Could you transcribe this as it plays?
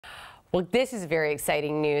Well, this is very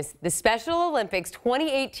exciting news. The Special Olympics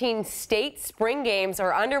 2018 State Spring Games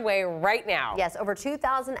are underway right now. Yes, over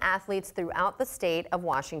 2,000 athletes throughout the state of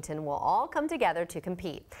Washington will all come together to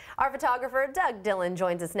compete. Our photographer, Doug Dillon,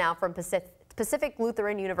 joins us now from Pacific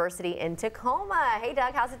Lutheran University in Tacoma. Hey,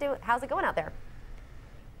 Doug, how's it going out there?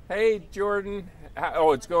 Hey, Jordan.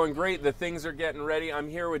 Oh, it's going great. The things are getting ready. I'm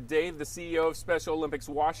here with Dave, the CEO of Special Olympics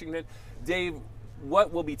Washington. Dave,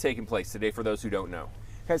 what will be taking place today for those who don't know?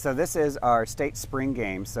 Okay, so this is our state spring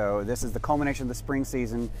game. So this is the culmination of the spring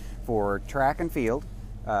season for track and field,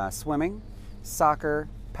 swimming, soccer,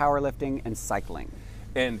 powerlifting, and cycling.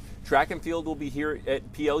 And track and field will be here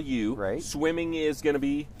at PLU. Right. Swimming is going to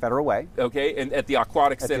be Federal Way. Okay, and at the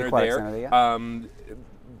Aquatic Center there. Center,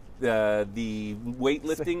 yeah. The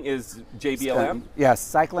weightlifting is JBLM? Yes,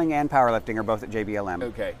 cycling and powerlifting are both at JBLM.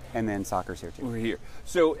 Okay. And then soccer's here too. We're here.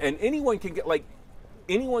 So, and anyone can get,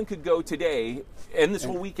 anyone could go today and this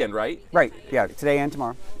whole weekend, right? Right, yeah, today and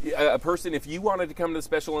tomorrow. A person, if you wanted to come to the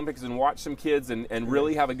Special Olympics and watch some kids and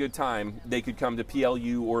really have a good time, they could come to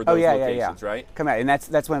PLU or those locations, right? Come out, and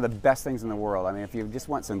that's one of the best things in the world. I mean, if you just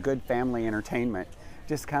want some good family entertainment,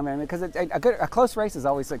 just come in, because a close race is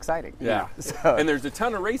always exciting. Yeah, so. And there's a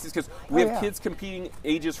ton of races because we have kids competing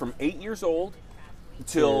ages from 8 years old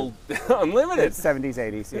till unlimited. It's 70s,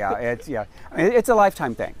 80s. Yeah, I mean, it's a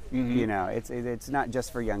lifetime thing. Mm-hmm. You know, it's not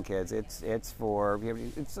just for young kids. It's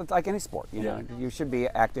like any sport. You know, you should be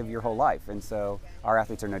active your whole life, and so our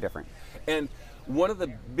athletes are no different. And one of the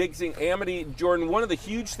big things, Amity, Jordan, one of the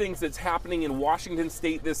huge things that's happening in Washington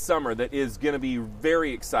State this summer that is going to be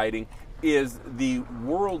very exciting is the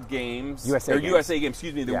World Games, USA Games,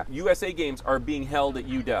 excuse me, the USA Games are being held at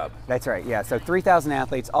UW. That's right, yeah. So 3,000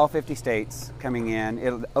 athletes, all 50 states coming in.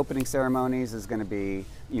 The opening ceremonies is going to be,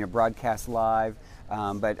 broadcast live,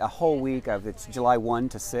 but a whole week of it's July 1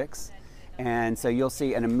 to 6. And so you'll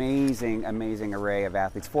see an amazing, amazing array of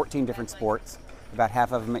athletes, 14 different sports, about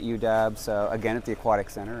half of them at UW, so again at the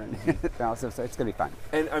Aquatic Center, and so it's going to be fun.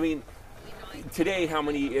 And I mean, today, how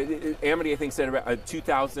many? Amity, I think, said about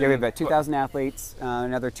 2,000. Yeah, we have about 2,000 athletes,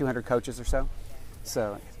 another 200 coaches or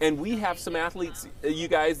so. And we have some athletes. You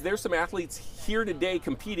guys, there's some athletes here today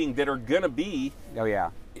competing that are going to be. Oh yeah.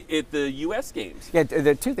 At the U.S. Games. Yeah,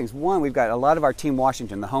 there are two things. One, we've got a lot of our Team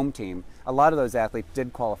Washington, the home team. A lot of those athletes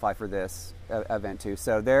did qualify for this event too,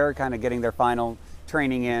 so they're kind of getting their final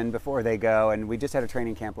training in before they go, and we just had a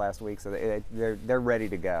training camp last week, so they're ready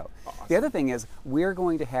to go. Awesome. The other thing is we're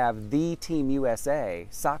going to have the Team USA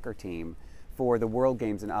soccer team for the World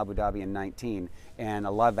Games in Abu Dhabi in 19, and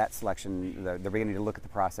a lot of that selection, they're beginning to look at the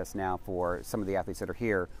process now for some of the athletes that are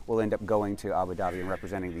here will end up going to Abu Dhabi and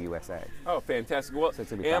representing the USA. Oh, fantastic. Well, so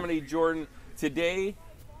Amity, Jordan, today,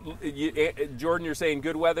 Jordan, you're saying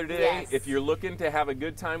good weather today. Yes. If you're looking to have a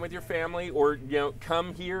good time with your family, or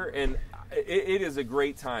come here, and it is a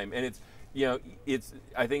great time, and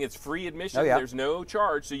I think it's free admission. Oh, yeah. There's no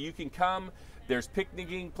charge, so you can come. There's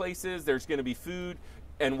picnicking places. There's going to be food,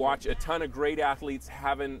 and watch a ton of great athletes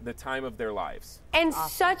having the time of their lives. And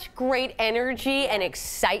such great energy and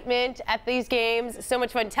excitement at these games. So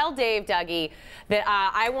much fun. Tell Dave, Dougie, that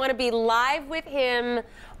I want to be live with him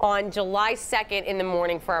on July 2nd in the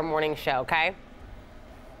morning for our morning show, okay?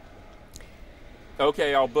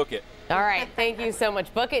 Okay, I'll book it. All right, thank you so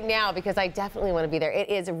much. Book it now, because I definitely want to be there. It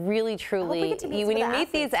is really, truly, when you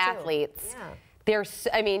meet these athletes, there's,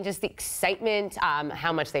 just the excitement,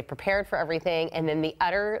 how much they've prepared for everything, and then the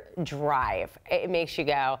utter drive. It makes you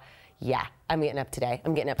go, yeah, I'm getting up today.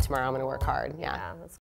 I'm getting up tomorrow. I'm going to work hard. Yeah.